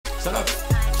Ça va.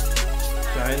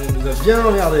 Karine nous a bien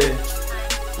emmerdé.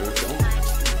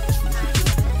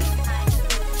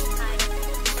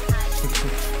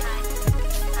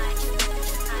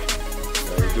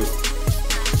 Go.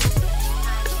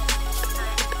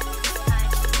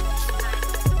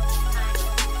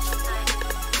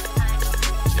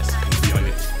 Yes, on peut y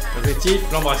arriver.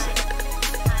 Objectif, l'embrasser.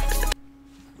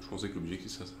 Je pensais que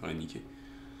l'objectif ça serait niquer.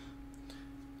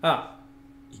 Ah.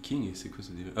 Hiking, c'est quoi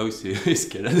ça déjà? Ah oui, c'est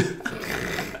escalade.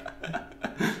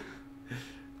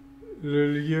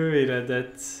 Le lieu et la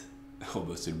date. Oh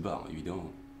bah c'est le bar,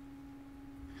 évidemment.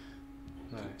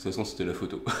 Ouais. De toute façon, c'était la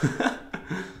photo.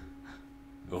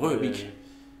 Re, Mick.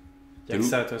 Y'a que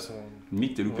ça, de toute façon.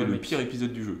 Mick, t'as loupé le Mick. pire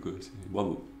épisode du jeu, quoi.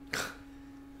 Bravo.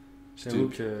 J'avoue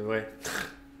que, ouais.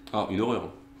 Ah, une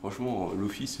horreur. Franchement,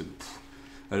 l'office.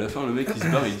 À la fin, le mec, il se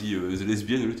barre, il dit The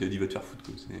lesbienne, et l'autre, il a dit va te faire foutre,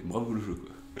 quoi. Bravo le jeu,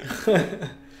 quoi.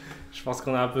 Je pense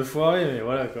qu'on a un peu foiré, mais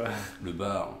voilà, quoi. Le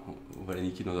bar, on va la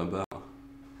niquer dans un bar.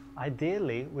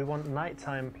 Ideally, we want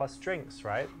nighttime plus drinks,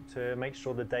 right? To make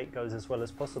sure the date goes as well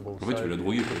as possible. En fait, tu veux la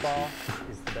droguer, quoi. The bar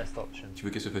is the best option. Tu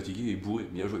veux qu'elle soit fatiguée et bourrée.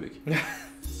 Bien joué, mec.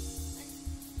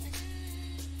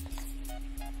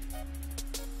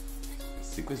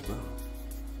 C'est quoi ce bar?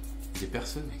 Des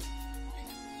personnes.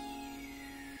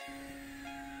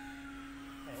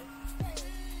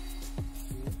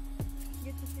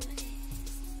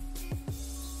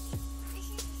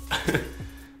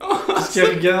 Qu'est-ce qu'il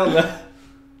regarde là?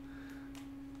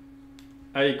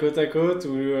 Allez, côte à côte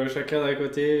ou chacun d'un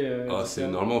côté Ah, c'est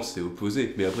normalement c'est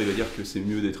opposé, mais après il va dire que c'est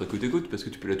mieux d'être à côte à côte parce que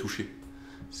tu peux la toucher.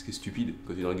 Ce qui est stupide,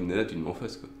 quand tu dragues une nana, tu le mets en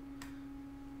face quoi.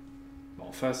 Bon,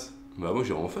 en face. Bah moi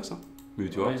j'irai en face, hein. Mais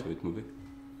tu vois, Ouais. ça va être mauvais.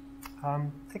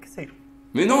 Take a seat.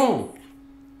 Mais non!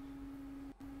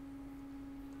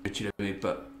 Mais tu l'avais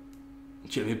pas.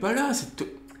 Tu l'avais pas là, c'est.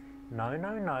 No,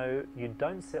 no, no. You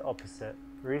don't sit opposite.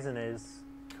 Reason is,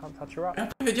 you can't touch her up.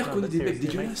 Après il va dire No, qu'on est but des mecs seriously,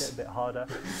 it makes dégueulasses. it a bit harder.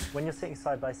 When you're sitting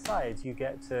side by side, you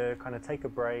get to kind of take a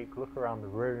break, look around the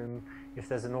room. If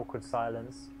there's an awkward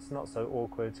silence, it's not so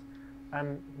awkward.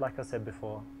 And like I said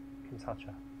before, you can touch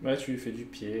her. Ouais, tu lui fais du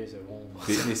pied, c'est bon.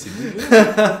 Mais c'est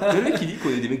dégueulasse. Le mec il dit qu'on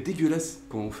est des mecs dégueulasses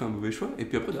quand on fait un mauvais choix, et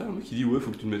puis après derrière le mec il dit ouais,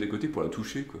 faut que tu te mettes à côté pour la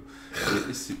toucher quoi.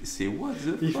 Et c'est what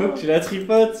the Il fuck? faut que tu la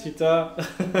tripotes, putain.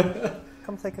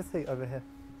 Come take a seat over here.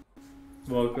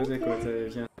 Bon, côte à côte, allez,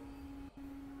 viens.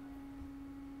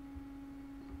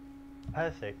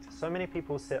 Perfect. So many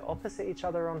people sit opposite each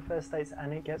other on first dates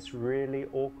and it gets really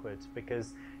awkward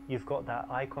because you've got that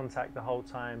eye contact the whole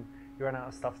time, you run out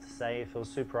of stuff to say, it feels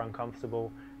super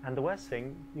uncomfortable, and the worst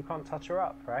thing, you can't touch her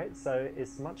up, right? So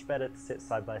it's much better to sit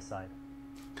side by side.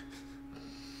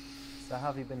 So how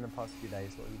have you been the past few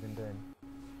days? What have you been doing?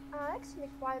 Actually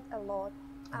quite a lot.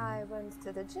 I went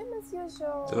to the gym as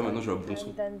usual. Ça va, maintenant j'ai un bon son.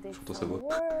 And then did J'entends sa some voix.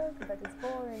 work, but it's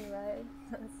boring, right?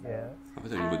 So, Yeah. En fait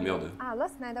elle a une voix de merde.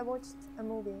 last night I watched a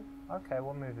movie. Okay,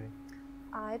 what movie?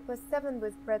 It was Seven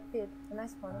with Brad Pitt, a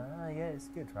nice one. Ah, yeah, it's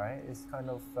good, right? It's kind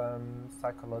of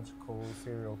psychological,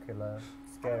 serial killer,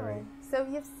 scary. Oh, so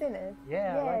you've seen it?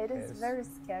 Yeah, I like it is it. very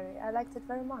scary. I liked it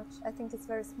very much. I think it's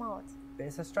very smart. But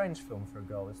it's a strange film for a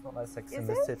girl. It's not like Sex in Is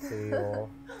the it? City or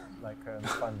like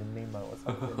Finding Nemo or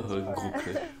something. Gros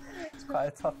clé. It's quite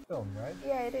a tough film, right?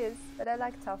 Yeah, it is. But I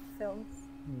like tough films.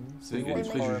 So you They watch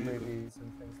make horror préjugés, quoi. movies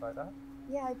and things like that?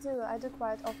 Yeah, I do. I do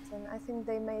quite often. I think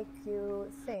they make you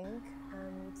think,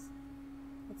 and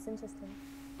it's interesting.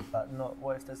 But not.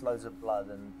 What if there's loads of blood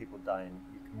and people dying?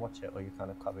 You can watch it, or you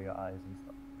kind of cover your eyes and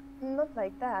stuff. Not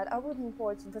like that. I wouldn't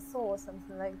watch The Saw or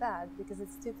something like that because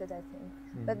it's stupid, I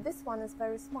think. But this one is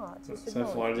very smart. You should Ça, know.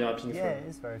 faudra le dire à Pink Yeah, it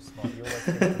is very smart. You're always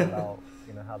thinking about,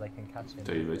 how they can catch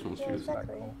T'as les him. vêtements Yeah, dessus. It's quite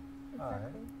exactly. cool. Alright.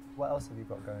 Exactly. What else have you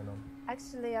got going on?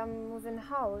 Actually, I'm moving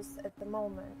house at the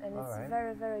moment, and it's Alright.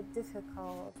 very, very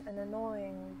difficult and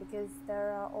annoying because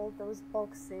there are all those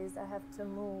boxes I have to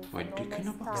move Ouais, and all dès my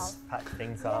qu'une box. stuff. Pack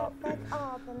things Yeah, up. pack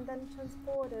up and then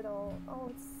transport it all. Oh,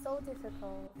 it's so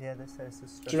difficult. Yeah, they say it's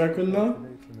a Tu veux un coup de main? stressful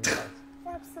thing to do to move house.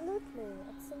 Yeah, absolutely,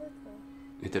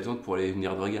 absolutely. Et t'as besoin pour aller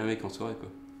venir draguer un mec en soirée quoi.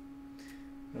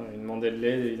 Non, il demandait de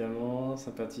l'aide évidemment,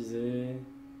 sympathiser.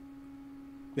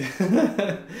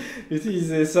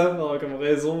 Utiliser ça comme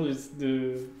raison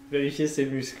de vérifier ses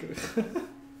muscles.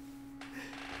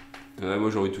 Ouais, moi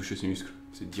j'ai envie de toucher ses muscles.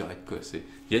 C'est direct quoi.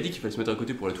 Il a dit qu'il fallait se mettre à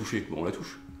côté pour la toucher. Bon, on la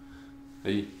touche.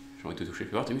 Allez, j'ai envie de te toucher.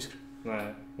 Fais voir tes muscles.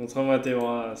 Ouais, montre-moi tes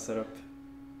bras, salope.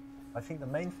 I think the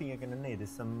main thing you're going to need is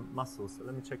some muscle. So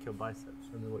let me check your biceps.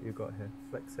 Show me what you got here.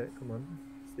 Flex it. Come on.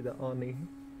 See that Arnie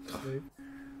move?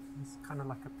 It's kind of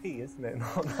like a pea, isn't it?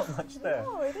 Not much there.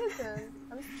 No, it isn't.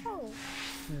 I'm strong.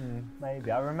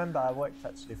 Maybe. I remember I worked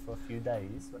actually for a few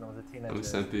days when I was a teenager. Oh,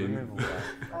 c'est un PMU. Removal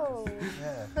guy. Oh,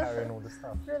 Yeah, carrying all the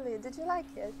stuff. really? Did you like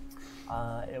it?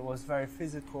 It was very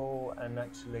physical, and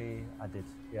actually I did.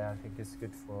 Yeah, I think it's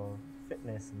good for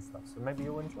fitness and stuff. So maybe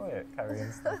you'll enjoy it,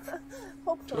 carrying stuff. Je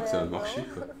Hopefully. crois que ça I va marcher,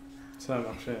 will. quoi. Ça a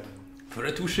marché. Faut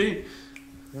la toucher.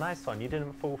 Nice one. You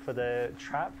didn't fall for the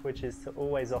trap, which is to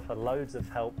always offer loads of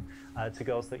help to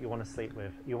girls that you want to sleep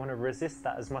with. You want to resist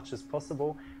that as much as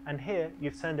possible. And here,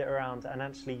 you've turned it around and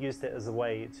actually used it as a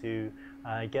way to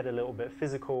get a little bit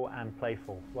physical and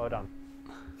playful. Well done.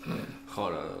 Oh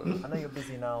là là. I know you're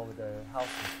busy now with the house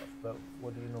and stuff, but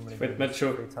what do you normally Faut do être in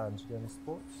macho. free time? Do you do any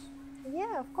sports?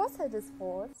 Yeah, of course I do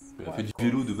sports. Il a fait du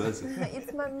vélo de base.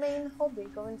 It's my main hobby,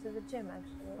 going to the gym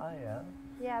actually. Oh yeah.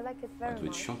 Yeah, I like it Elle very doit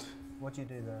être much. chiante. What do you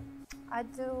do there? I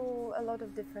do a lot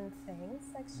of different things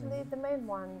actually. The main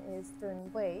one is doing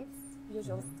weights,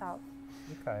 usual stuff.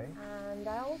 Okay. And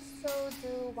I also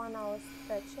do 1 hour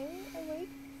stretching a week.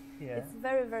 Yeah. It's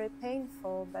very, very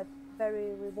painful, but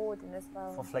very rewarding as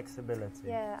well. For flexibility.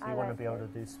 Yeah, so you I want to like be able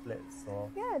it. to do splits or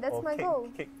Yeah, that's or my goal.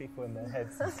 kick people in their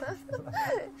heads and stuff like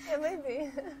that. Yeah,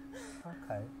 maybe.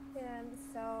 Okay. Yeah,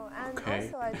 so, and Okay.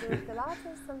 also I do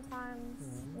Pilates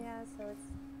sometimes. Yeah, so it's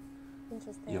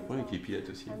interesting. Il y a un as problème avec well. les pilates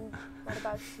aussi. And what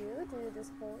about you? Do you do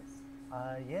sports?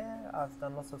 Yeah, I've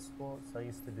done lots of sports. I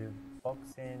used to do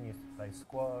boxing, used to play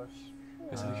squash.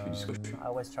 Ah, c'est vrai qu'il fait du squash. I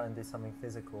always try and do something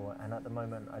physical, and at the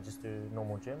moment I just do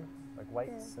normal gym, like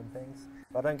weights and things.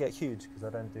 But I don't get huge because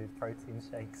I don't do protein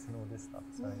shakes and all this stuff.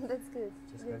 So That's good.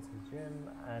 just go to the gym,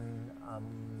 and I'm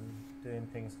doing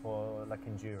things for like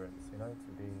endurance, you know,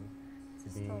 to be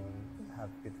Strong. have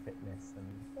good fitness and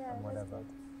Yeah, that's whatever.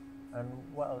 good. And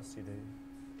what else do you do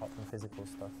apart from physical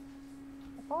stuff?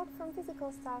 Apart from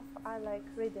physical stuff, I like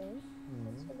reading.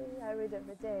 Actually, I read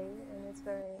every day, and it's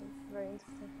very, very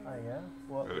interesting for Oh me. yeah.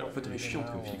 What, En what fait, are elle est you chiante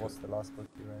reading comme now, fille, or what's the last book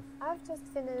you read? I've just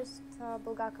finished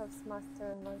Bulgakov's Master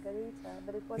and Margarita,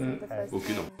 but it wasn't the first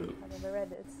Okay, time no. I've ever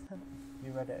read it.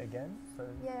 You read it again? So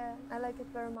Yeah, I like it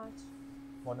very much.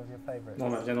 one of your favorites? Non,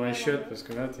 bah viens dans les chiottes parce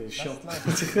que là t'es That's chiante. nice.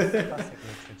 It's classic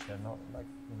literature, not like,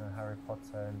 you know, Harry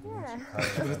Potter and Da Vinci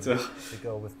Code and Putain. the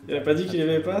girl with the Il a pas dit qu'il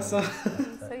aimait pas ça?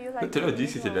 So you like Tout à l'heure, il dit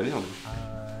que reading c'était de la as well?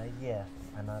 merde. Yeah,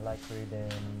 and I like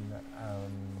reading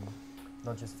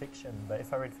not just fiction, but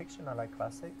if I read fiction, I like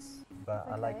classics. But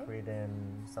I like Okay. reading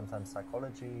sometimes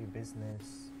psychology,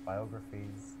 business,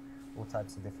 biographies, all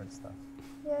types of different stuff.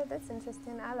 Yeah, that's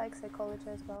interesting. I like psychology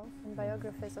as well, and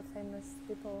biographies of famous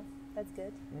people. That's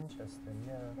good. Interesting,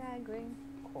 yeah. Yeah, I agree.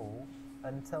 Cool.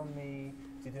 And tell me,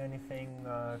 do you do anything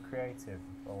creative,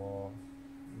 or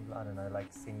I don't know, like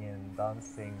singing,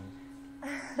 dancing,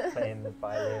 playing the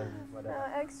violin, whatever?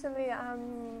 Actually,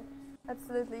 I'm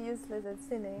absolutely useless at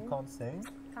singing. You can't sing?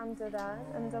 Can't do that,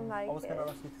 and don't like I was it. going to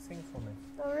ask you to sing for me.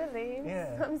 Oh, really?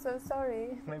 Yeah. I'm so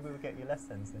sorry. Maybe we'll get you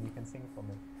lessons and you can sing for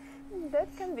me. That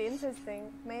can be interesting.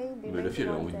 Maybe. Mais la fille, elle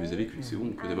a one envie de baiser day. avec lui, c'est bon,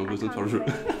 vous And avez pas I besoin de faire le can't jeu.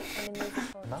 play any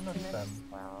musical None of instruments. them.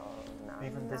 Well, no,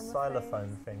 Even I'm this afraid.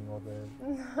 xylophone thing or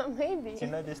the... Maybe. Do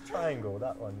you know this triangle,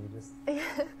 that one? You just...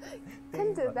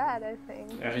 Can do that, I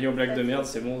think. Rio blague de That's merde, it.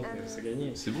 c'est bon, And c'est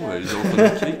gagné. C'est bon, elle est en train de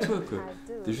marquer avec toi, quoi. I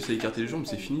do. T'as juste à écarter les jambes,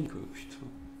 c'est fini, quoi. Putain.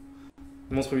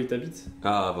 Montre lui ta bite.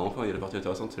 Ah, bah enfin, il y a la partie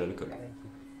intéressante, c'est l'alcool. Thank you.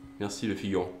 Merci, le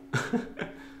figurant.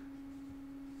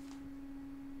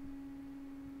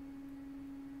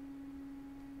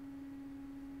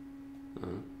 Hein.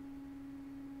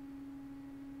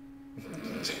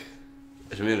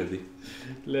 J'aime bien laver.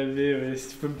 Laver, ouais, si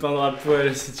tu peux me peindre à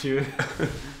poil si tu veux.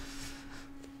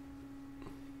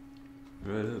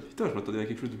 Voilà. Putain, je m'attendais à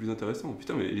quelque chose de plus intéressant.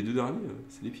 Putain, mais les deux derniers,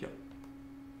 c'est les pires.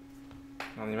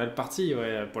 On est mal parti,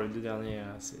 ouais, pour les deux derniers,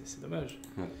 c'est dommage.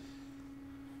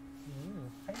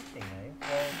 Painting, eh?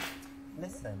 Well,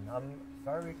 listen, I'm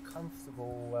very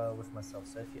comfortable with myself,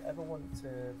 so if you ever want to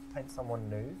paint someone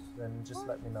nude, then just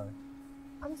let me know.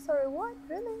 I'm sorry, what?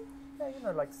 Really? Yeah, you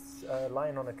know, like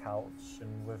lying on a couch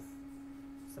and with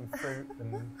some fruit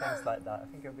and things like that. I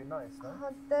think it would be nice, no?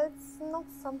 That's not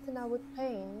something I would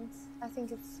paint. I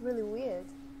think it's really weird.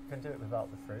 You can do it without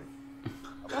the fruit.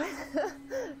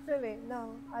 Really?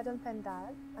 No, I don't paint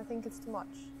that. I think it's too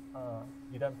much.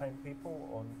 You don't paint people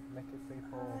or naked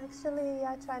people? Actually,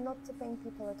 I try not to paint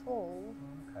people at all.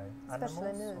 Okay. especially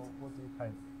Animals, nude. or what do you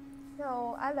paint?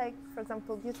 No, I like, for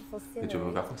example, beautiful Et tu scenery.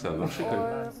 vois, par contre, ça va marcher quand même.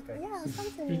 Or, Landscape. yeah,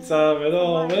 something. Putain, mais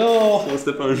non, mais white non. Oh,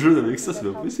 c'était pas un jeu avec ça, that c'est pas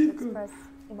helps possible, to quoi. express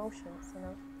emotions, you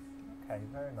know. Okay,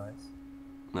 very nice.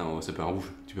 Non, c'est pas un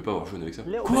rouge. Tu peux pas avoir jaune avec ça.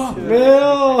 Little Quoi? bit too Mais early to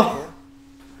non. be sexual.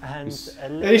 And a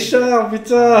little Richard, bit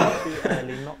putain! too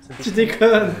early not to be Tu déconnes!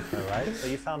 connected with her, right? So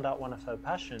you found out one of her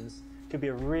passions could be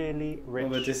a really rich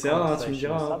bah t'essaieras, hein, tu me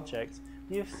conversational diras. subject.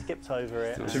 You've skipped over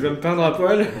it. Tu veux me peindre à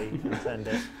poil? And turned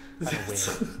it kind of weird,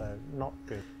 so not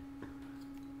good.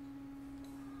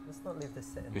 Let's not leave this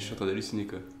sitting. Mais je suis en train d'halluciner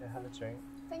quoi. Yeah, have a drink.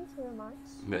 Thank you very much.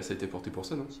 Mais ça a été porté pour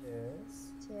ça, non?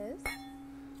 Cheers. Cheers.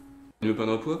 Tu veux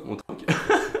peindre un poids? On trinque.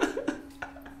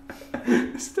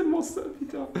 C'est tellement ça,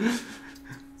 putain.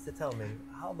 So tell me,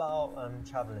 how about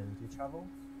traveling? Do you travel?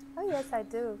 Oh yes, I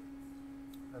do.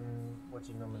 What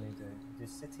do you normally do? Do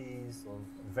cities or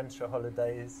adventure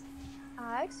holidays?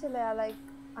 Actually, I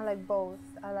like both.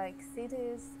 I like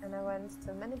cities, and I went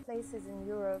to many places in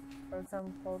Europe. For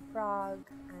example, Prague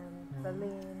and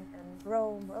Berlin and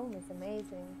Rome. Rome is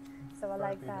amazing, so I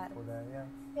like that. There, yeah.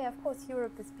 Yeah, of course,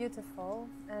 Europe is beautiful,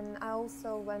 and I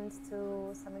also went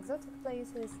to some exotic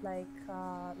places like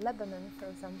Lebanon, for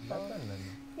example. Lebanon?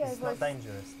 Yeah, It's it not was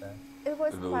dangerous there. it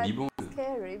was Au quite Liban.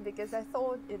 scary because I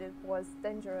thought it was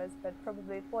dangerous, but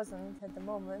probably it wasn't at the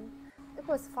moment. It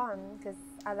was fun because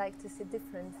I like to see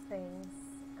different things,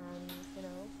 and you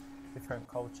know. Different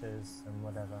cultures and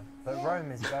whatever. But Yeah.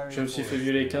 Rome is very Je me suis fait touristy,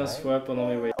 violer 15 right? fois pendant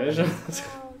mes voyages.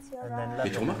 Oh, you're And then right.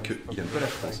 Et tu remarques qu'il aime pas la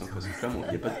France, hein, parce que clairement, il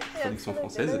n'y a pas de Yeah, traduction absolutely,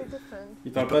 française. very different.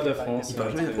 Il parle pas de la France. Il parle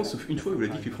jamais de la France, sauf une fois où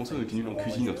il a dit que les Français étaient nuls en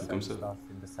cuisine, un truc comme ça.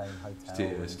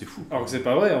 C'était fou. Alors que c'est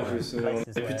pas vrai en plus, on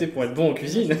est réputé pour être bon en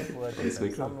cuisine. ce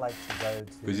mec-là.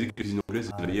 Il disait que la cuisine anglaise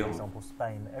était la meilleure.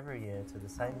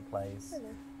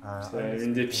 C'est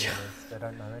une des pires.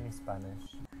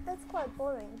 That's quite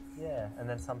boring. Yeah, and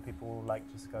then some people like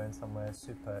just going somewhere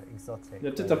super exotic. Il y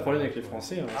a peut-être un problème avec les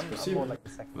Français, hein, c'est possible.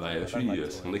 Ouais, je lui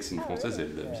dis, son ex c'est une française,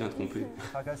 elle l'a bien trompé.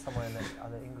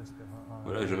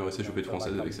 Voilà, j'ai jamais réussi à choper de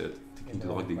française avec sa technique de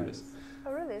drogue dégueulasse.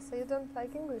 Oh really? So you don't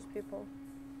like English people?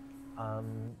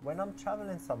 When I'm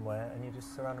traveling somewhere and you're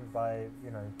just surrounded by,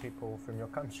 you know, people from your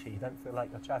country, you don't feel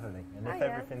like you're traveling. And if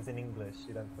everything's in English,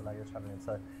 you don't feel like you're traveling.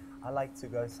 So I like to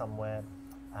go somewhere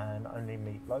and only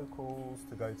meet locals,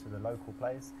 to go to the local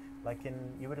place. Like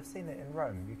you would have seen it in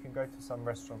Rome. You can go to some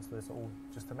restaurants where it's all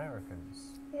just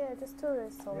Americans. Yeah, just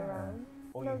tourists all around.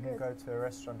 Or you can go to a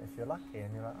restaurant if you're lucky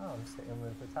and you're like, oh, I'm sitting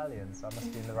with Italians, so I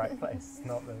must be in the right place,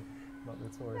 not the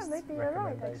tourist Yeah, maybe you're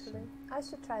right recommendation. actually. I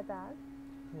should try that.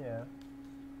 Yeah.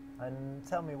 And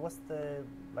tell me, what's the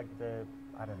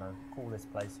I don't know, coolest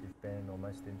place you've been or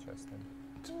most interesting?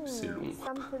 C'est long.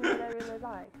 Something that I really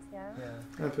liked, yeah.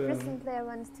 Un peu. Recently I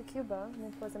went to Cuba and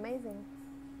it was amazing.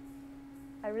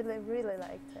 I really, really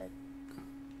liked it.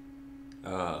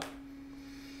 Ah.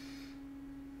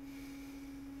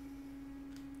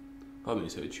 Ah, mais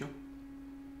ça va être chiant.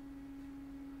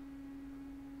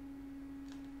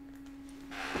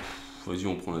 Vas-y,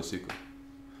 on prend la C quoi.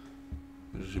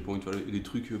 J'ai pas envie de faire les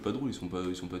trucs pas drôles, ils sont pas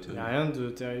Il terribles. n'y a rien de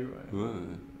terrible. Ouais. Ouais.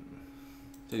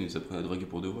 Putain, ils s'apprennent à draguer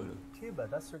pour de vrai là. Cuba,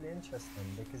 that's really interesting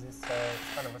because it's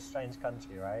kind of a strange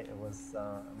country, right? It was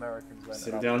Americans went.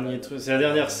 C'est le dernier truc, c'est la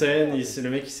dernière scène, et c'est le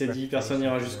mec qui s'est dit personne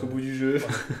n'ira jusqu'au bout du jeu.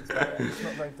 It's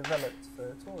not very developed for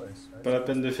tourists, right? Pas la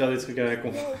peine de faire des trucs à la con.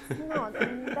 Yeah, it's not,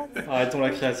 and that's Arrêtons la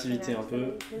créativité un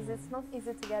peu. because it's not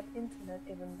easy to get internet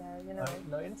even there, you know.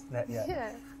 No internet yet.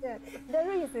 Yeah.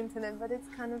 There is internet, but it's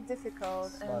kind of difficult.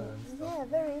 Slow and stuff. Yeah,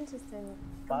 very interesting.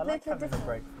 But I like Completely having a different.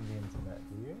 break from the internet.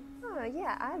 Do you? Oh,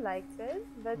 yeah, I liked it,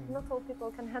 but not all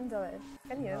people can handle it.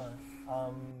 Can you?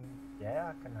 No.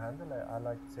 Yeah, I can handle it. I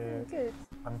like to Good.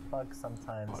 unplug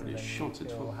sometimes Oh, and les then chiantes, you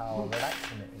cette feel fois. how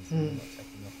relaxing it is when you're not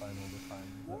checking your phone all the time.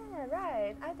 Yeah,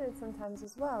 right. I do it sometimes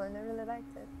as well, and I really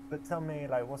liked it. But tell me,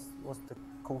 like, what's the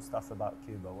cool stuff about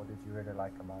Cuba? What did you really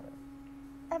like about it?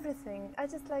 Everything. I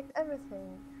just liked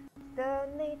everything. The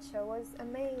nature was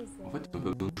amazing. En fait, t'as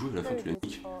pas besoin de jouer, à la fin Very tu la niques.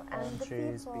 beautiful. And Palm the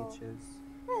trees, people. beaches.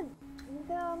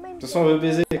 Yeah, the main De toute façon, on veut thing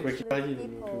baiser, was quoi qu'il actually arrive, the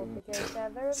donc, people, because they're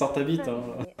very, sors ta very bite, hein.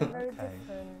 friendly and very Okay.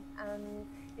 different. And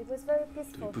it was very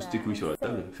peaceful Pose there tes couilles and sur la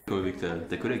table, safe. fais comme avec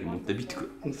ta collègue, monte ta bite quoi.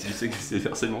 Tu sais que c'est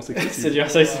harcèlement sexuel. C'est du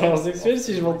harcèlement sexuel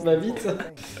si je monte ma bite.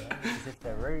 Because if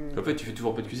they're rude, En fait, tu fais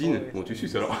toujours pas de cuisine, bon tu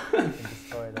suces alors. you can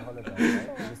destroy the holiday,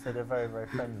 right? You said they're very, very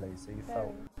friendly, so you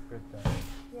felt good there.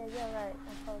 Yeah, you're right.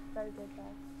 I felt very good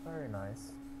there. Very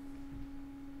nice.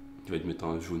 Tu vas te mettre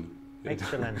un jaune.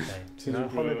 Excelente. You know,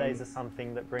 holidays are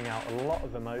something that bring out a lot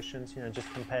of emotions, you know, just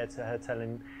compared to her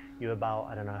telling you about,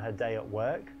 I don't know, her day at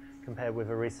work, compared with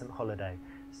a recent holiday.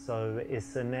 So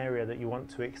it's an area that you want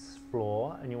to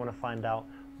explore and you want to find out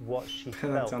what she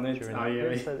felt during that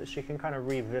trip so that she can kind of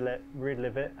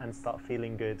relive it and start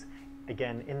feeling good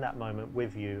again in that moment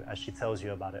with you as she tells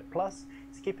you about it. Plus,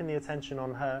 it's keeping the attention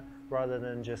on her rather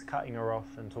than just cutting her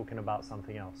off and talking about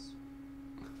something else.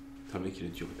 Putain, le mec il a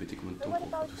dû répéter combien de So temps what pour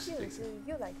faire about tout you? cet texte.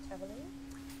 Do you like traveling?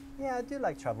 Yeah, I do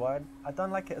like travel. I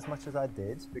don't like it as much as I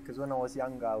did because when I was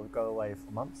younger, I would go away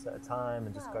for months at a time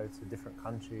and just go to different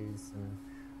countries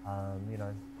and, you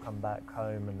know, come back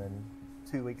home and then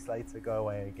 2 weeks later go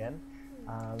away again.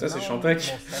 Ça, c'est now I'm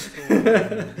champêtre. more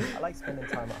settled. I like spending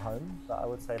time at home, but I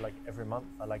would say like every month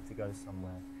I like to go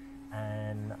somewhere.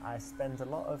 And I spend a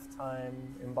lot of time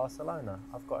in Barcelona.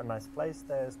 I've got a nice place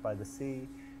there, it's by the sea,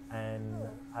 and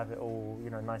have it all, you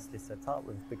know, nicely set up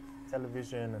with big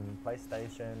television and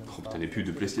PlayStation. And Oh stuff. putain, il n'y a plus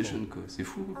de PlayStation quoi, c'est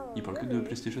fou. Oh, Il parle que de really?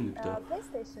 PlayStation depuis tout à l'heure.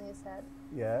 PlayStation, you said.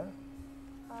 Yeah,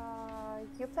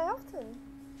 You play often?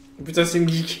 Putain, c'est une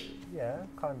geek. yeah,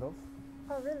 kind of.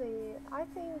 Oh, really? I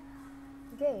think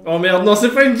games. Oh merde, non,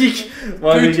 c'est pas une geek.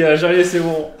 Bon, les gars, j'arrive, c'est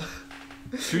bon.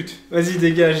 Pute. Vas-y,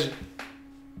 dégage.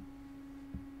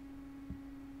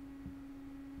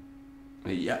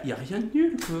 Mais y a rien de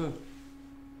nul quoi.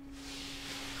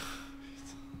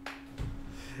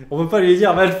 On peut pas lui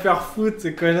dire va le faire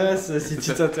foutre, connasse, si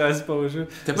tu t'intéresses pas au jeu.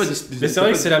 T'as pas de... Mais c'est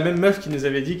vrai que c'est la même meuf qui nous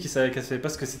avait dit qu'elle savait pas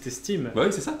ce que c'était Steam. Bah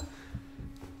oui, c'est ça.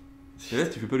 Et là,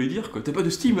 tu peux pas lui dire quoi. T'as pas de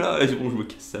Steam là. Et bon, je me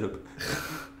casse, salope.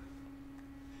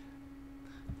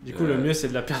 Du coup, le mieux c'est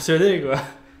de la persuader quoi.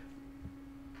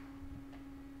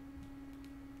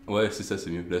 Ouais, c'est ça, c'est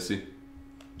mieux. Là, c'est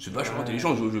vachement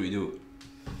intelligent de jouer aux jeux vidéo.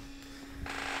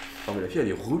 Non, mais la fille elle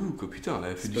est relou quoi, putain.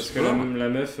 Elle fait C'est du parce que sport. la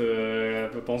meuf, elle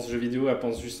pense jeux vidéo, elle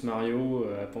pense juste Mario,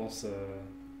 elle pense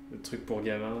le truc pour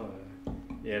gamin,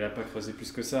 et elle a pas creusé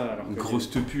plus que ça. Alors Une que grosse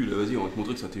tepu là, vas-y, on va te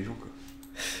montrer que c'est intelligent quoi.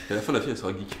 Et à la fin, la fille elle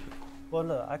sera geek. Well,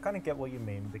 look, I kind of get what you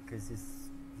mean because it's,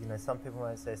 you know, some people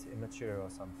might say it's immature or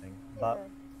something, Yeah. but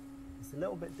it's a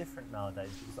little bit different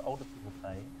nowadays because older people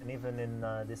play, and even in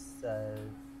this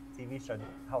TV show,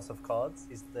 House of Cards,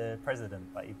 he's the president,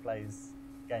 but he plays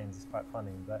games. It's quite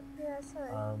funny, but Yeah, sorry.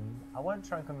 I won't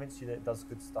try and convince you that it does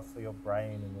good stuff for your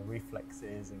brain and your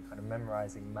reflexes and kind of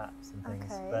memorizing maps and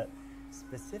things. Okay. But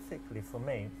specifically for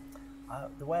me,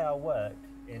 the way I work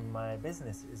in my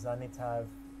business is I need to have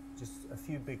just a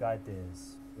few big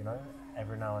ideas, you know,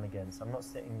 every now and again. So I'm not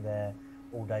sitting there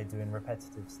all day doing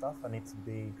repetitive stuff. I need to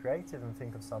be creative and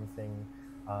think of something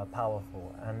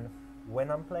powerful. And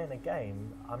when I'm playing a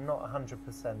game, I'm not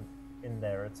 100% in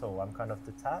there at all. I'm kind of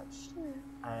detached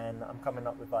and I'm coming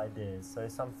up with ideas. So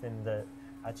it's something that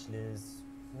actually is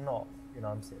not, you know,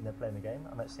 I'm sitting there playing a game.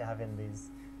 I'm actually having these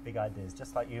big ideas,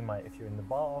 just like you might if you're in the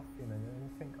bath, you know, and you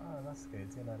think, oh, that's good,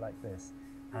 you know, like this.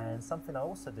 And something I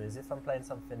also do is if I'm playing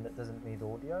something that doesn't need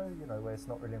audio, you know, where it's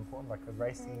not really important, like a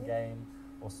racing game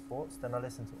or sports, then I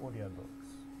listen to audiobooks.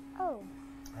 Oh.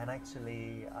 And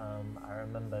actually, I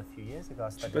remember a few years ago I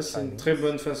je sais studied pas si c'est une Chinese. très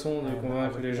bonne façon de And I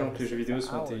convaincre would les gens go que les jeux vidéo for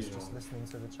sont hours intelligents. just listening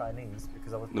to the Chinese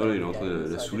because I was Non, là, il est playing en train de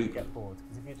games, la so I saouler didn't quoi. get bored.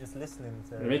 'Cause if you're just listening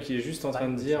to Le mec il est juste en train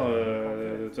de dire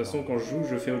de toute façon quand je joue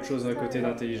je fais autre chose à côté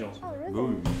d'intelligent. Oh, really? Bah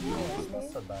oui. Yeah, it's not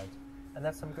so bad. And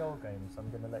there's some girl games I'm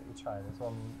going to let you try. There's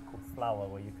one called Flower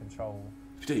where you control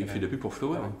Putain, il me fait de la pub pour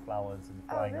Flower. throwing flowers and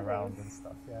flying really? around and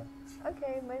stuff, yeah.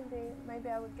 Okay, maybe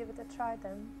I would give it a try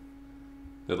then.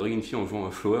 La drague une fille en jouant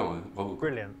à Flower, bravo.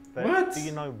 Brilliant. But What? do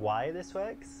you know why this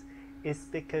works? It's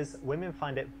because women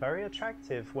find it very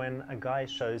attractive when a guy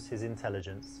shows his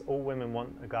intelligence. All women want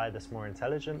a guy that's more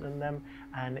intelligent than them,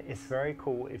 and it's very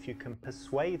cool if you can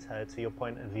persuade her to your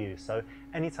point of view. So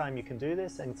anytime you can do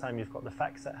this, anytime you've got the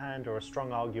facts at hand or a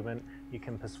strong argument, you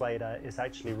can persuade her. It's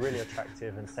actually really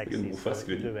attractive and sexy, so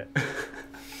you do it.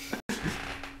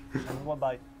 And what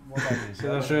about you? C'est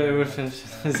un jeu,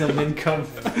 c'est un main camp.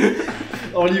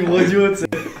 En livre audio, tu sais.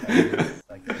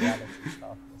 Like reality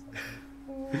stuff or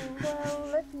something.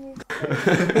 Well, let me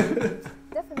say,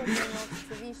 definitely not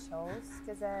TV shows,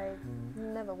 because I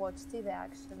never watch TV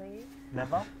actually.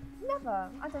 Never? Never.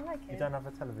 I don't like it. You don't have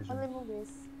a television? Only movies.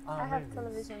 Ah, I have movies.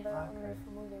 television, but only Okay.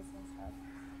 for movies and stuff.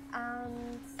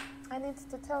 And I need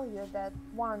to tell you that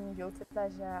one guilty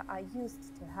pleasure I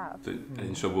used to have Elle a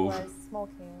une chambre rouge. was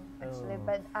smoking, actually, Oh.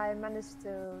 but I managed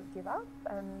to give up.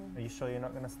 And Are you sure you're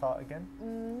not going to start again?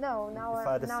 no, now If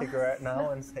I had a now cigarette now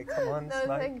and say, come on, no,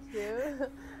 smoke. thank you.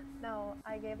 No,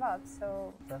 I gave up,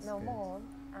 so That's no good. more.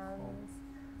 And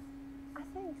I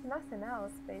think nothing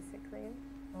else, basically.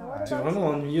 And what Alright. C'est about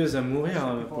vraiment you? ennuyeuse à mourir,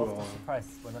 hein, ma People pauvre. often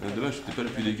surprised when I say Dommage, c'était pas la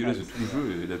plus dégueulasse de tout le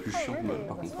jeu et la plus Oh, chiante really?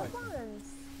 par contre. What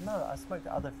ones? No, I smoked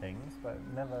other things, but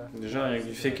never. Déjà rien que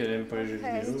du fait qu'elle aime pas les jeux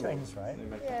Okay. vidéo, Strange, right? elle est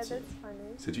mal Yeah, partie. that's funny.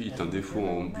 C'est tu, il est un défaut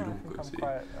en ambulant I think quoi. I'm C'est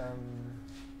quite,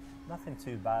 nothing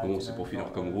too bad. bon, you c'est know, pour finir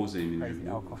not comme a Rose et aimer les jeux crazy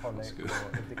vidéo. Je pense alcoholic que.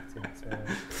 or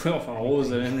addicted to. Enfin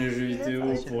Rose elle aime les jeux vidéo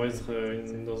pour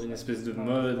être dans une espèce de No,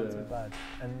 mode. not too bad.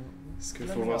 And Parce qu'il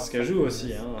let faut me voir ask ce qu'elle joue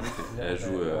something aussi. that's Hein. a little Elle bit,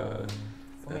 joue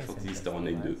for à me it's Fantasy Star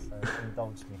interesting, Online 2. right? So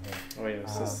indulge me here. Oui,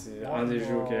 ça c'est What un are des jeux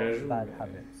your auxquels elle joue. bad mais-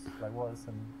 habits? Like what are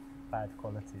some bad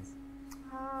qualities?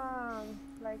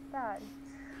 Like that.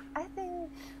 I think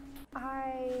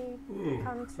I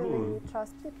can't really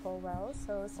trust people well,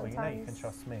 so sometimes... Well, you know you can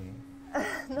trust me.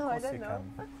 No, I don't you know.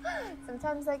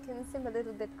 Sometimes I can seem a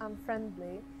little bit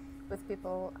unfriendly with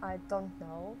people I don't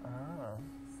know.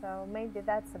 So maybe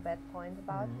that's a bad point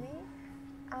about me.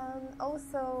 And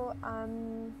also,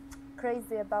 I'm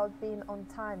crazy about being on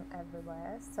time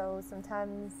everywhere. So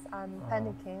sometimes I'm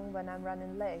panicking when I'm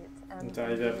running late. And T'es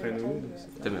arrivé après nous.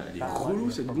 Putain, mais elle est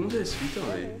relou cette gonzesse, putain.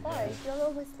 Why? You're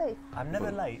always late. I'm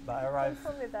never late, but I arrive.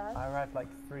 Don't tell me that. I arrive like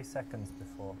 3 seconds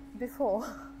before. Before.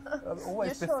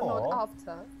 Always You're before. sure not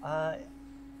after?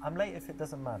 I'm late if it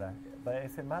doesn't matter, but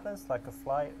if it matters, like a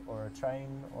flight or a train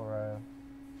or a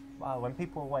when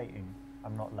people are waiting,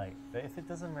 I'm not late. But if it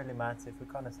doesn't really matter, if we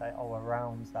kind of say, oh,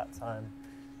 around that time,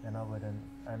 then I wouldn't.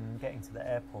 And getting to the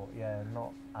airport, yeah,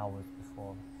 not hours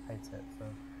before. Hate it. So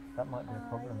that might be a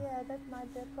problem. Yeah, that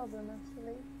might be a problem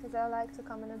actually, because I like to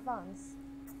come in advance.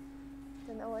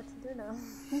 Don't know what to do now.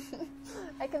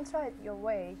 I can try it your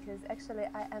way, because actually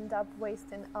I end up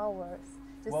wasting hours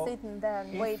just sitting there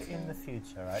and waiting. In the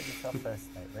future, right? This is our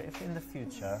first date, right? If in the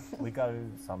future we go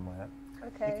somewhere,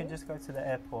 you can just go to the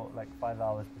airport like 5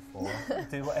 hours before,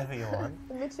 do whatever you want.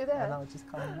 I'll meet you there. And I'll just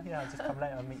come, I'll just come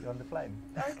later and meet you on the plane.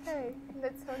 Okay,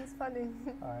 that sounds funny.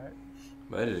 Alright.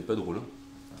 Bah elle est pas drôle. Hein.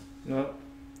 Non.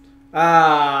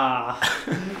 Ah.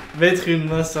 Mettre une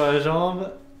main sur la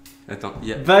jambe. Attends,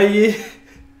 bailler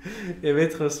et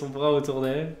mettre son bras autour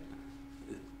d'elle.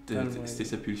 C'était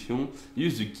sa pulsion.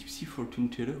 Use the gypsy fortune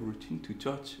teller routine to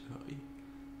touch.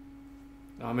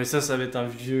 Non mais ça va être un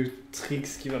vieux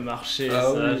tricks qui va marcher. Ah,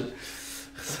 ça.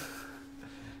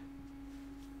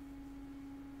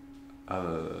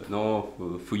 Oui. Non,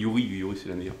 faut Yuri c'est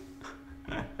la meilleure.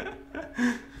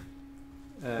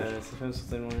 Ces femmes sont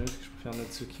tellement mieux que je préfère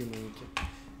Natsuki ou Monika.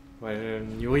 Ouais,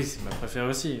 Yuri c'est ma préférée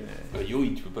aussi. Mais...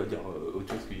 Yuri, tu peux pas dire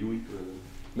autre chose que Yuri.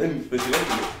 Même, c'est vrai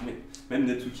que même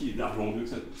Natsuki est largement mieux que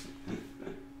ça.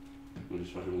 J'ai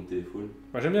chargé mon téléphone.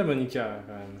 Moi j'aime bien Monika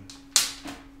quand même.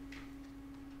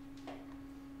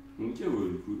 Monika, ouais,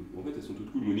 du coup. En fait, elles sont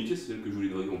toutes cool. Monika, c'est celle que je voulais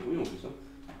draguer en premier en plus. Hein.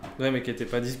 Ouais, mais qui était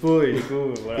pas dispo et du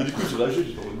coup, voilà. Et du coup, je rageais,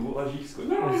 j'étais en gros ragix quoi.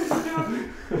 Non, c'est bien.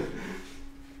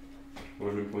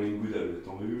 Moi, je me prenais une goudale,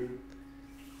 t'en veux?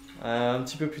 Un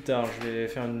petit peu plus tard, je vais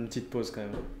faire une petite pause quand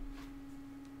même.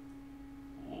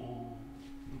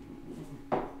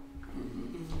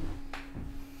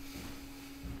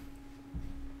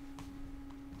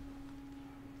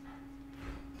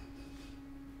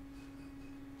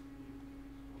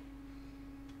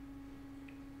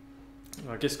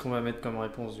 Alors, qu'est-ce qu'on va mettre comme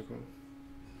réponse du coup?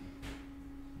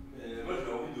 Moi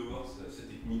j'ai envie de voir sa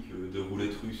technique de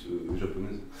roulette russe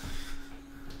japonaise.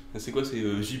 C'est quoi?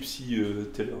 C'est Gypsy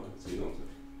Teller. C'est énorme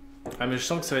ça. Ah mais je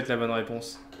sens que ça va être la bonne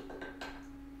réponse.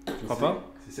 Tu crois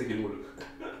pas? C'est ça qui est drôle.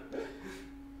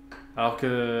 Alors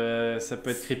que ça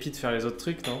peut être creepy de faire les autres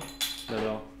trucs, non?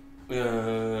 D'abord.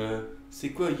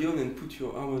 C'est quoi yawn and put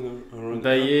your arm around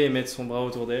Bailler et mettre son bras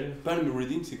autour d'elle. Palm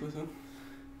reading, c'est quoi ça?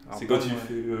 C'est quand tu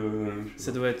fais...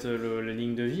 ça doit être la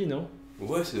ligne de vie, non?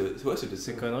 Ouais, c'est peut-être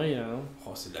ces conneries là, non?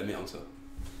 Oh, c'est de la merde ça.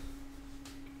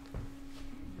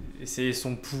 Essayer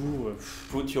son pouls.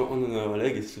 Put your hand on her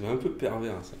leg, c'est un peu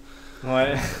pervers ça.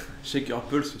 Ouais. Shaker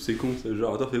pulse, c'est con ça.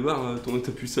 Genre, attends, fais voir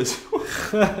ta pulsation.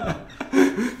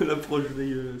 L'approche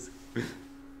dégueulasse.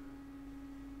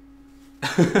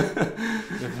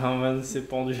 Enfin, man, c'est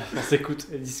pendu. On s'écoute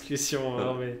la discussion.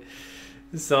 Non, mais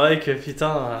c'est vrai que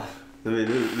putain. Non mais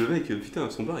le mec, putain, à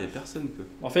son bar, il y a personne quoi.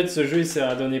 En fait, ce jeu il sert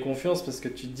à donner confiance parce que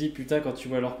tu te dis, putain, quand tu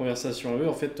vois leur conversation à eux,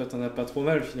 en fait, toi t'en as pas trop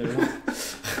mal finalement.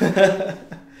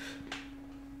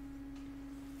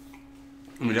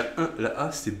 Mais la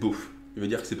A, c'est beauf. Il veut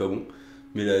dire que c'est pas bon.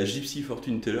 Mais la Gypsy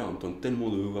Fortune Teller, on me tente tellement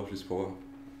de voir juste pour voir.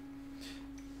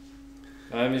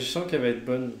 Ouais, mais je sens qu'elle va être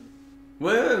bonne.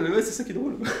 Ouais, mais ouais, c'est ça qui est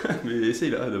drôle. Mais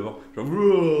essaye la A d'abord. Genre,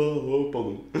 oh,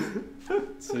 pardon.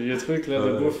 Ce vieux truc là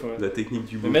de beauf, ouais. La technique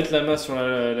du beauf. Mais mettre la main sur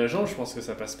la jambe, je pense que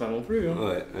ça passe pas non plus. Hein.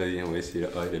 Ouais, allez, on va essayer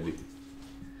la A et la B.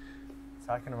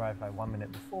 So I can arrive like 1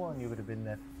 minute before and you would have been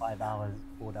there for 5 hours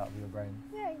bored out of your brain.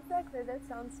 Yeah, exactly. That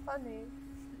sounds funny.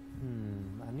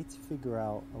 I need to figure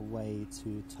out a way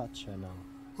to touch her now.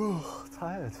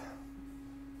 Tired.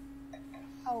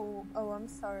 Oh, I'm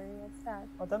sorry. What's that?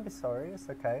 Oh, don't be sorry. It's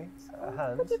okay. It's a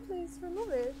hand. Could you please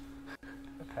remove it?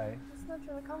 Okay. It's not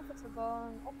really comfortable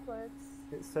and awkward.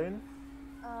 It soon?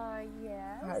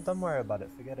 Yes. Alright, don't worry about it.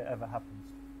 Forget it ever happens.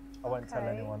 I won't tell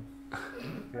Okay. anyone.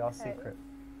 It'll be our Okay. secret.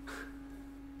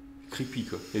 Creepy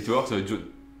quoi. Et tu vas voir, ça va être jaune.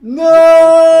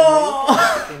 Non.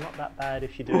 actually not that bad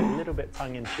if you do it a little bit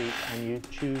tongue-in-cheek and you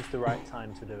choose the right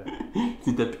time to do it.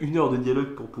 Tu tapes 1 heure de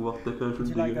dialogue pour pouvoir taper un Do chose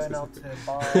you like dégueulasse. going out to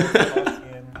bars,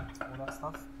 partying, all that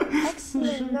stuff?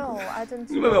 Actually, no, I don't.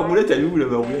 Ma marmoulette, elle est où la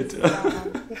marmoulette?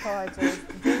 People are just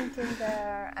drinking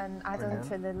there, and I don't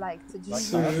really like to drink.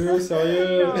 Sérieux,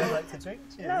 sérieux. Do you like to drink?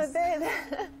 Cheers. No, they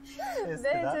Cheers to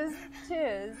they that. just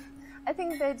cheers. I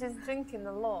think they're just drinking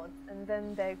a lot, and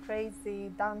then they're crazy,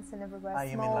 dancing everywhere, Ah,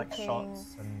 you smoking. mean like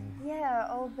shots and... Yeah,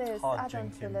 all this. Hard I don't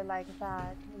drinking. really like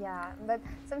that. Yeah, but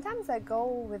sometimes I go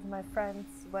with my friends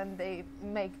when they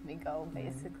make me go,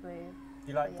 basically.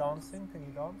 Do you like Yeah. dancing? Can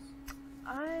you dance?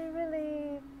 I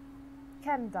really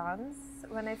can dance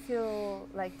when I feel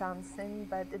like dancing,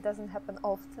 but it doesn't happen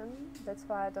often. That's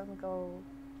why I don't go.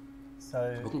 So,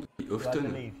 Par contre, do I often.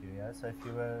 believe you, yeah? So if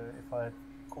I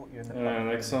caught you in the Ouais, club un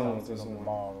doing accent, de dancing toute on the façon.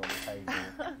 bar or the table,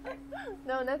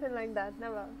 No, nothing like that.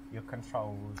 Never. your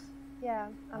controls. Yeah,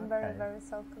 I'm very, Okay. very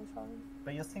self-controlled.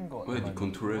 But you're single at Ouais, the du moment.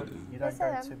 controlled. You don't Yes, I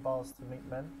go am. to bars to meet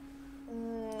men?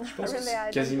 Je pense que really, c'est I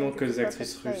don't quasiment think que it's des the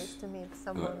actrices perfect russes. place to meet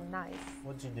someone nice.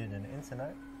 What do you do then?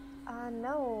 Internet?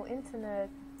 No, internet.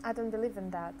 I don't believe in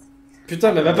that.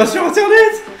 Putain, mais va pas sur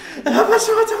internet! Elle va pas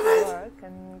sur internet! Work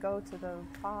and go to the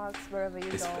parks wherever you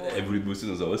go. Elle voulait bosser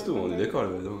dans un resto, on est d'accord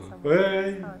là-dedans.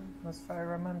 Ouais. That's very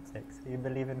romantic. So you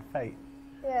believe in fate.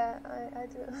 Yeah, I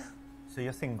do. So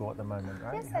you're single at the moment,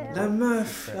 right? Yes, You I haven't am. La got meuf,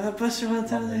 secret elle va pas sur lovers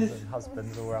internet. and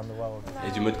husbands all around the world.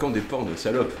 Et du mode camp des pornes,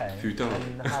 salope. Okay. Putain.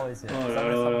 And how is it? Oh Some là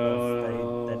là couples, là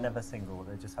là. they're never single.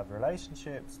 They just have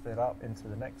relationships, split up into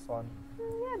the next one.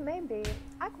 Yeah, maybe.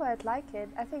 I quite like it.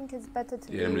 I think it's better to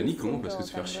Et be elle me l'a dit comment? Parce que single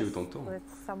se faire than chier autant de temps. with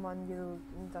someone you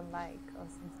don't like or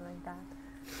something like that.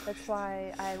 That's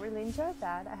why I really enjoy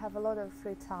that. I have a lot of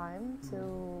free time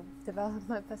to develop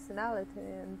my personality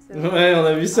and to. Ouais, on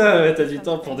a vu ça, ouais, t'as du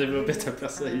temps pour développer ta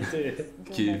personnalité.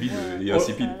 Qui est vide et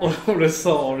insipide. On le sent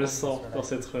dans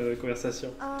cette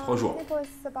conversation. 3 jours. It was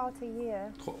about a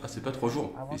year. Ah, c'est pas 3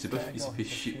 jours. Il s'est fait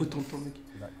chier autant de temps, mec. To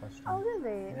that question. Oh,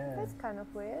 really? Yeah. That's kind of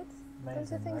weird. Don't you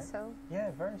Amazing, think right? so? Yeah,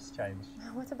 very strange.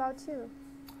 What about you?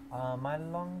 My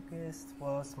longest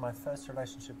was my first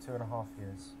relationship, 2.5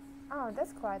 years. Oh,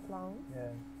 that's quite long.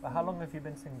 Yeah. But how long have you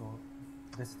been single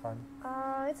this time?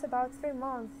 It's about 3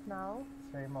 months now.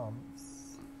 3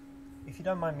 months. If you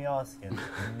don't mind me asking,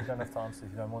 and you don't have to answer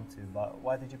if you don't want to, but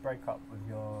why did you break up with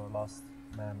your last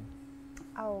man?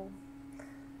 Oh.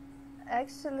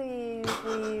 Actually,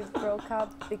 we broke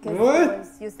up because What? he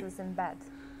was useless in bed.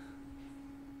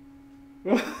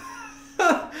 La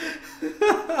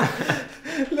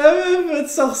meuf, elle te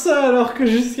sort ça alors que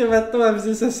jusqu'à maintenant elle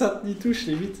faisait sa sainte ni touche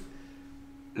limite.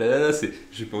 La nana, c'est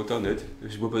j'ai pas internet,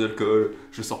 je bois pas d'alcool,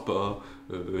 je sors pas,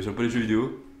 j'aime pas les jeux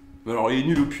vidéo. Mais alors, il est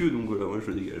nul au pieu, donc voilà, moi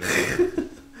je le dégage.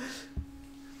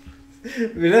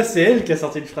 Mais là c'est elle qui a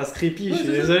sorti une phrase creepy, je suis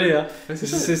désolé. Hein. Ouais, c'est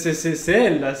ça. C'est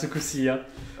elle là ce coup-ci. Hein.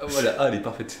 Ah, voilà, elle est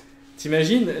parfaite.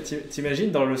 T'imagines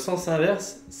dans le sens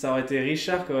inverse, ça aurait été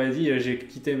Richard qui aurait dit j'ai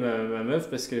quitté ma meuf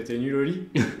parce qu'elle était nulle au lit.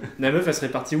 La meuf elle serait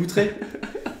partie outrée.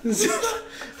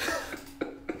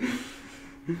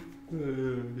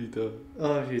 Putain.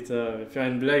 Oh putain, faire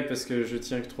une blague parce que je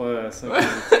tiens que 3 à 5 Ouais,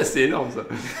 c'est énorme ça.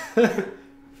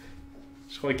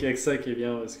 Je crois qu'il y a que ça qui est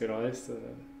bien parce que le reste.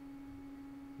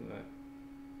 Ouais.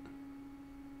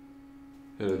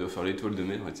 Elle doit faire l'étoile de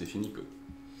mer et c'est fini quoi.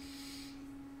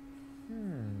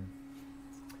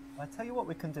 I tell you what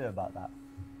we can do about that.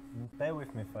 Bear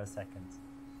with me for a second.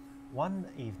 One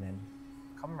evening,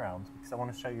 come round because I want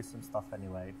to show you some stuff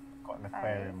anyway. I've got an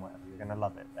aquarium, whatever. You're gonna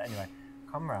love it. But anyway,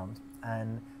 come round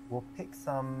and we'll pick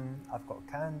some. I've got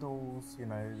candles, you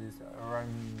know, these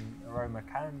aroma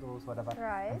candles, whatever.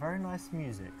 Right. And very nice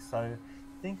music. So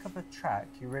think of a track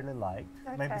you really like,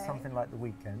 maybe Okay. something like The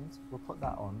Weeknd. We'll put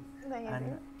that on Maybe.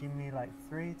 and give me like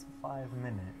 3 to 5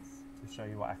 minutes to show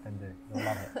you what I can do. You'll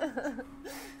love it.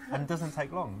 And it doesn't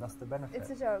take long, that's the benefit.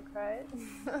 It's a joke, right?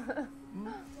 I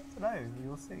don't know,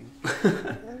 you'll see.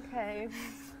 Okay.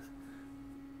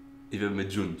 Il va me mettre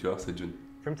jaune, tu vois, c'est jaune.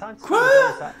 From time to time,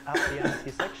 girls out the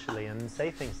anti-sexually and say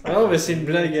things like Oh, mais c'est une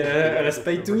blague à la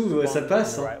Spy2, ça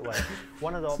passe. Hein.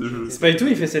 One of the options is Spy2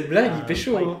 il fait cette blague, il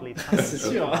pécho. Hein. politely C'est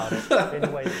sûr. about it in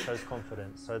a way that shows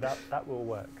confidence, so that will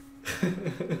work.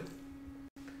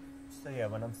 So yeah,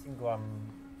 when I'm single,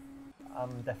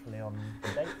 I'm definitely on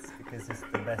dates because it's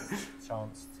the best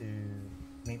chance to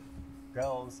meet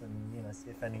girls and, you know,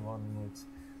 see if anyone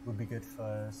would be good for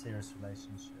a serious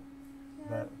relationship.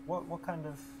 Yeah. But what kind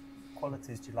of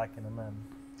qualities do you like in a man?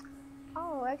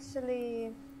 Oh,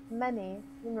 actually,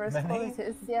 numerous Many?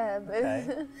 qualities. Yeah, but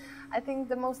Okay. I think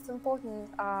the most important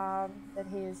are that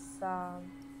he is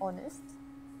honest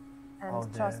and Oh,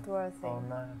 dear. trustworthy. Oh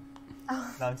no. No,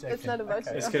 I'm joking. It's not about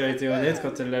Okay. you. Est-ce qu'elle a été honnête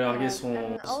quand elle a largué And son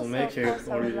also, mec of course, I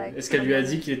would like Est-ce qu'elle lui a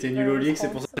dit qu'il était nul au very lit, que c'est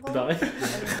pour ça qu'elle s'est barrée?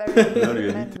 responsible and very Non, lui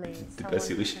a dit, manly, t'es pas assez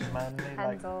someone riche. who can Manly,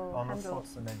 like handle- Arnold handle-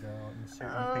 Schwarzenegger and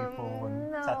shooting people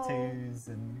and no. tattoos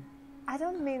and. I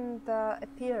don't mean the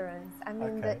appearance, I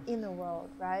mean Okay. the inner world,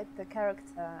 right? The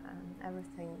character and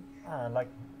everything. Like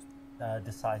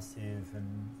decisive and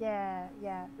Yeah,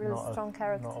 real not strong a,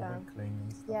 character. not a weakling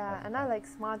and stuff Yeah, like and that. I like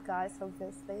smart guys,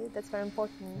 obviously. That's very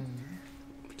important.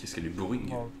 Qu'est-ce qu'elle est boring.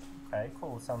 Well, okay,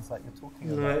 cool. Sounds like you're talking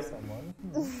Ouais. about someone.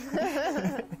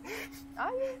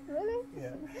 Are you really?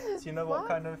 Yeah. Do you know what What?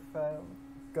 kind of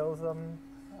girls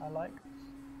I like?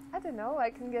 I don't know.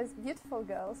 I can guess beautiful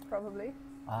girls, probably.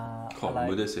 Oh, I like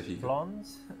modeste sa fille. blonde,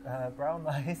 brown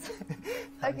eyes.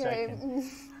 I'm Okay. joking.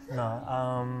 No,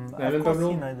 Yeah, of même course, pas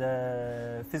blond. you know,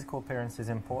 the physical appearance is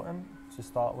important to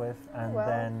start with, and Well.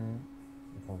 then.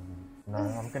 No,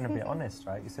 I'm going to be honest,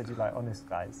 right? You said you like honest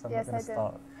guys, so I'm Yes, not going I to do.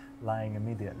 start lying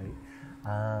immediately.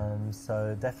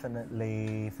 So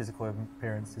definitely physical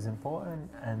appearance is important,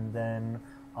 and then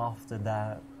after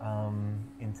that,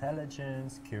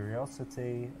 intelligence,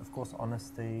 curiosity, of course,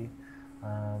 honesty,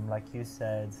 like you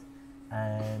said,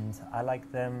 and I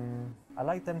like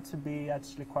them to be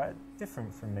actually quite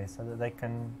different from me, so that they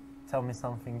can tell me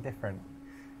something different.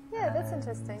 Yeah, that's And,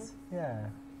 interesting. Yeah.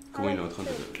 Comment il est en train de.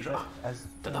 But Genre. as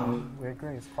Tadam. we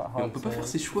agree, it's quite Mais hard on peut pas to faire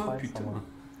ses choix, find putain. someone.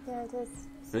 Yeah, it is.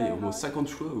 It's Là, il y a very au moins hard. 50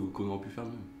 choix qu'on aurait pu faire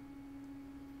même.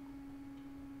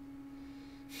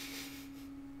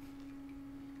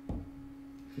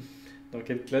 Dans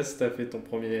quelle classe t'as fait ton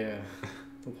premier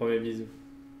bisou?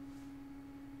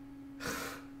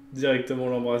 Directement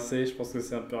l'embrasser, je pense que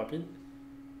c'est un peu rapide.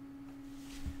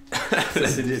 La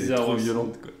c'est idée, elle est bizarre trop aussi.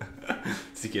 violente, quoi.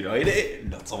 C'est quelle heure il est?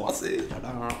 L'heure de s'embrasser.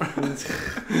 Voilà.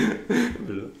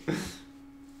 Voilà.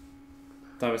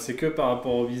 Putain, mais c'est que par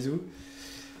rapport au bisou.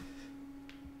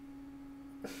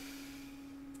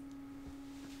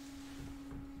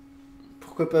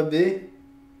 Pourquoi pas B?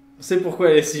 On sait pourquoi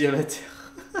elle est si amateur.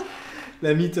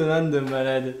 La mythomane de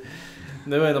malade.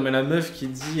 Non, ouais, non, mais la meuf qui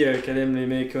dit qu'elle aime les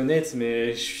mecs honnêtes,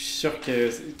 mais je suis sûr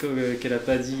qu'elle a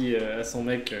pas dit à son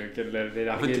mec qu'elle l'avait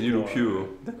En largué. fait, t'es nul au pour, pieu. Hein.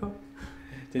 D'accord.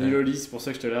 T'es nul au lit, c'est pour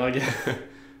ça que je te largue.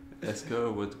 Ask her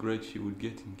what grade she would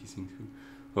get in kissing you.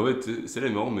 En fait, celle-là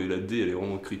est marrante, mais la D, elle est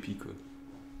vraiment creepy, quoi.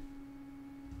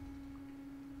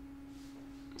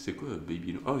 C'est quoi,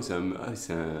 baby? Ah oui, c'est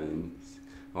un...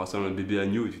 On ressemble à un bébé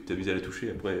agneau et tu t'amuses à la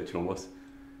toucher, après tu l'embrasses.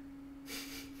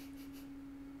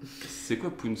 C'est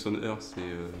quoi Poons on Her?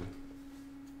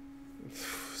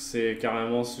 C'est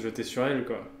carrément se jeter sur elle,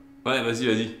 quoi. Ouais,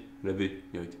 vas-y, la B,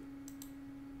 mérite.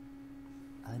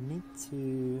 I need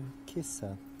to kiss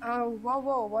her. Oh,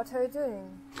 whoa, what are you doing?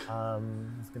 I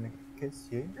was gonna kiss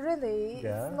you. Really?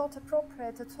 Yeah. It's not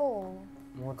appropriate at all.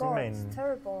 What do you God, mean? it's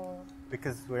terrible.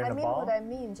 Because we're in I a mean bar? what I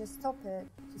mean, just stop it.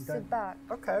 Just You sit back.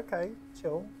 Okay,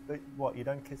 chill. But what, you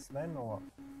don't kiss men or what?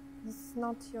 It's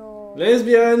not your...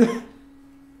 Lesbienne!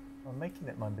 I'm making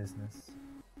it my business.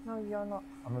 No, you're not.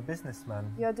 I'm a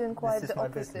businessman. You're doing quite This is the my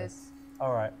opposite. business.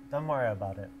 Alright, don't worry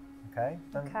about it. Okay?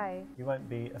 Okay. You won't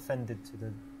be offended to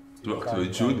the Alors que ça va going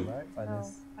être jaune. down, right, by No,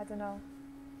 this. I don't know.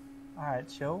 Alright,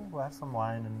 chill. We'll have some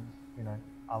wine and, you know,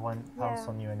 I won't pounce Yeah,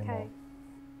 on you anymore. okay.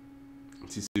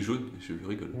 Si c'est jaune, je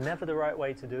rigole. Never the right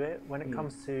way to do it. When it Mm.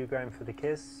 comes to going for the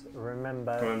kiss,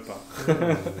 remember. Quand même pas.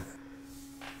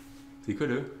 C'est quoi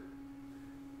le E?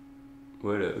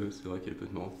 Ouais, la E, c'est vrai qu'elle peut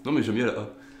être marrante. Non, mais j'aime bien la A.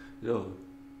 Genre,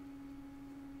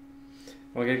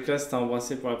 Dans quelle classe t'as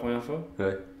embrassé pour la première fois?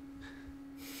 ouais.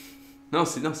 Non,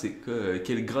 c'est quoi,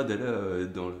 quel grade elle a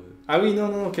dans le. Ah oui, non,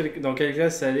 dans quelle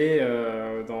classe elle est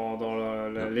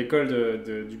dans l'école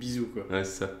du bisou, quoi. Ouais,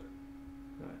 c'est ça.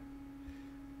 Ouais.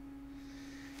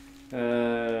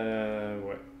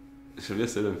 J'aime bien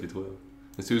celle-là, elle me fait trop rire.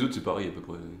 Parce que les autres, c'est pareil à peu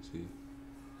près. C'est...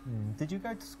 Did you go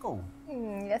to school?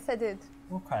 Yes, I did.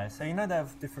 Okay, so you know they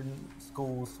have different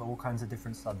schools for all kinds of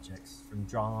different subjects, from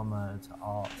drama to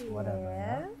art to whatever.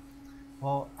 Yeah.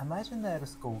 Well, imagine they had a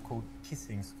school called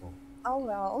Kissing School. Oh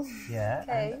well. Yeah,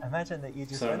 Okay. and imagine that you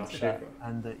just Ça a went to marché, that quoi.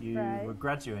 and that you Right. were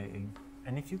graduating.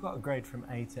 And if you got a grade from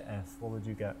A to F, what would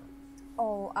you get?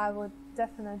 Oh, I would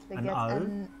definitely An get O?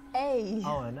 an A.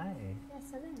 Oh, an A.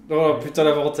 Yes, an A. Oh putain,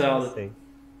 la vantarde. Fancy.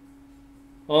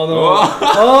 Oh non.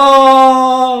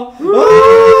 Oh. Oh,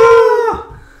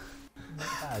 oh Not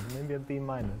bad, maybe a B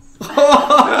minus.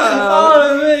 Oh,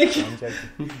 le mec. I'm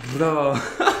joking. Voilà.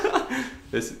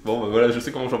 Bon, bah voilà, je sais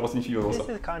comment j'embrasse une fille avant ça.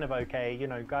 This is kind of okay, you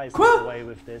know, guys Quoi? get away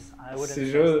with this. I wouldn't C'est say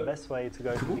it's jeu. the best way to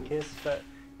go for the kiss, but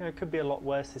you know, it could be a lot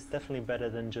worse. It's definitely better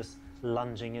than just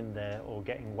lunging in there or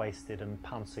getting wasted and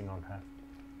pouncing on her.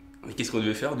 Mais qu'est-ce qu'on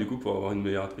devait faire du coup pour avoir une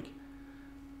meilleure truc?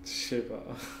 Je sais pas.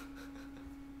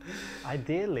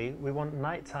 Ideally, we want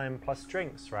nighttime plus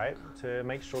drinks, right? To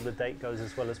make sure the date goes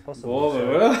as well as possible. Bon, So bah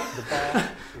voilà. the bar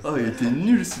is Oh, the il était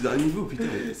nul ce dernier niveau, putain.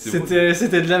 C'est bon.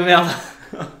 C'était de la merde.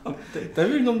 T'as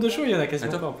vu le nombre de shows? Il y en a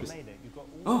quasiment Attends. pas en plus. made it. You got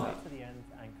all Oh. the way to the end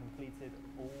and completed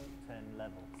all 10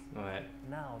 levels. Ouais.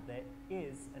 Now there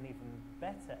is an even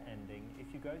better ending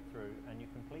if you go through and you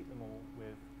complete them all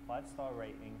with 5-star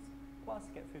ratings plus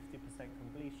get 50%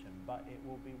 completion, but it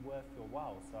will be worth your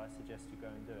while, so I suggest you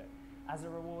go and do it. As a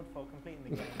reward for completing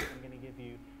the game, I'm going to give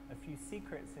you a few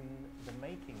secrets in the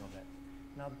making of it.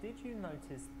 Now, did you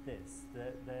notice this?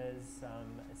 That there's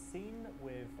a scene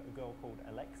with a girl called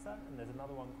Alexa and there's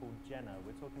another one called Jenna.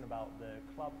 We're talking about the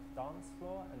club dance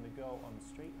floor and the girl on the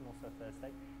street and also first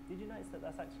date. Did you notice that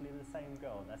that's actually the same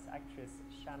girl? That's actress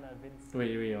Shanna Vincent.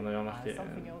 Oui, oui, on avait remarqué.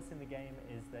 Something else in the game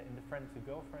is that in the friend to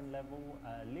girlfriend level,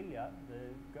 Lilia,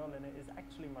 the girl in it, is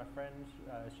actually my friend.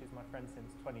 She's my friend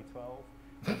since 2012.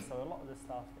 And so a lot of the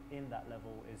stuff in that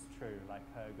level is true, like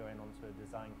her going on to a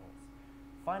design course.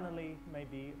 Finally,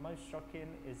 maybe most shocking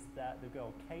is that the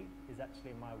girl Kate is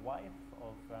actually my wife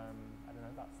of, I don't know,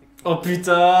 about 6 months. Oh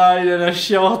putain, il a la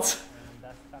chiante. And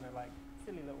that's kind of like a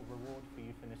silly little reward for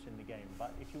you finishing the game.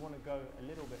 But if you want to go a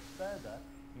little bit further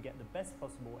and get the best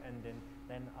possible ending,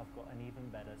 then I've got an even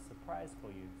better surprise for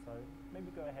you. So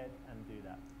maybe go ahead and do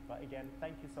that. But again,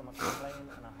 thank you so much for playing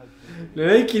and I hope you... Le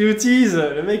mec il utilise,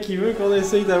 le mec il veut qu'on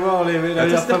essaye d'avoir la meilleure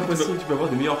fin Attends, possible. tu peux avoir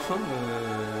des meilleures fins.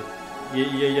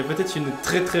 Il y a peut-être une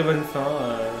très très bonne fin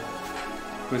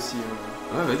possible.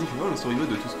 Ouais, vas-y, fais voir le story mode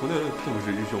de tout ce qu'on a là. Putain, moi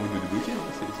j'ai envie de me débloquer, hein.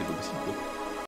 C'est pas possible quoi.